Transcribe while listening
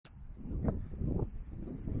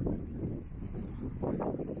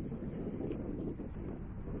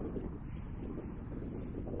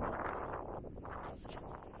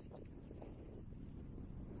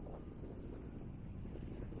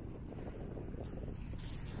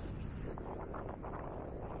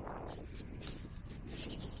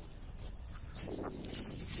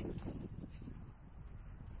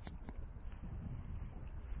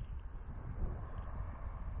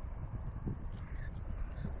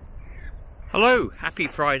Hello, happy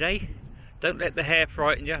Friday. Don't let the hair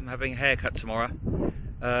frighten you. I'm having a haircut tomorrow.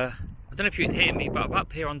 I don't know if you can hear me, but I'm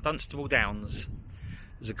up here on Dunstable Downs.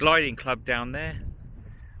 There's a gliding club down there.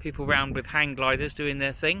 People round with hang gliders doing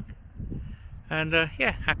their thing. And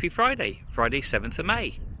yeah, happy Friday. Friday 7th of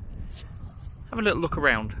May. Have a little look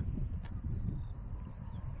around.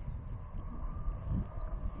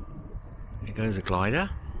 There goes a glider.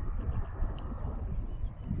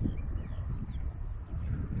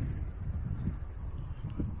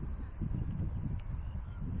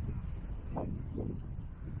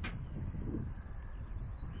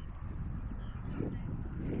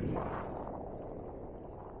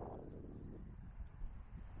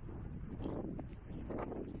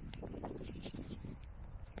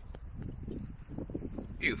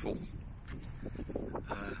 Beautiful.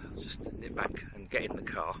 Just nip back and get in the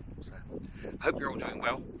car. So I hope you're all doing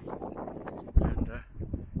well. And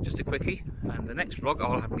just a quickie. And the next vlog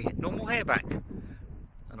I'll have my normal hair back,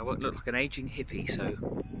 and I won't look like an aging hippie. So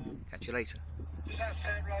catch you later. Does that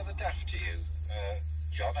sound rather daft to you,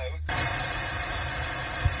 John?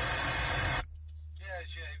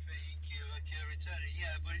 You're returning,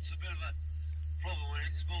 yeah, but it's a bit of a problem when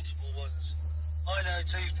it's multiple ones. I know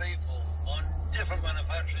two people on different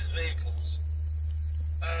manufacturers' vehicles.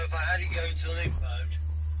 If I had it go to limp mode,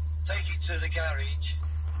 take it to the garage,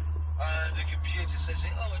 and the computer says,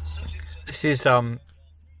 oh, it's such and such. This is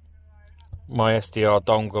my SDR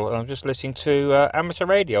dongle, and I'm just listening to amateur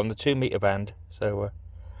radio on the 2 meter band. So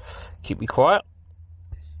keep me quiet.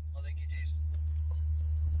 I think it is,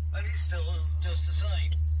 and it still does the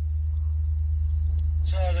same.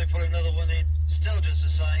 So they put another one in, still does the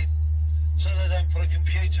same. So they don't put a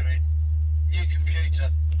computer in. New computer.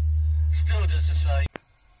 Still does the same.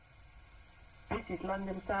 This is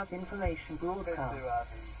London South Information Broadcast.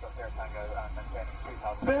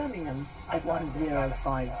 Birmingham at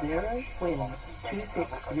 1050, wind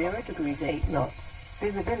 260 degrees 8 knots.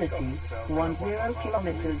 Visibility 10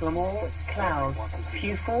 kilometers or more, clouds,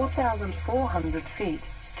 few 4,400 feet,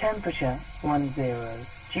 temperature 10.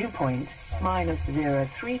 Dew point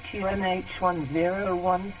 -03 QNH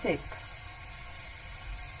 1016.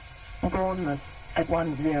 Bournemouth at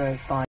 105.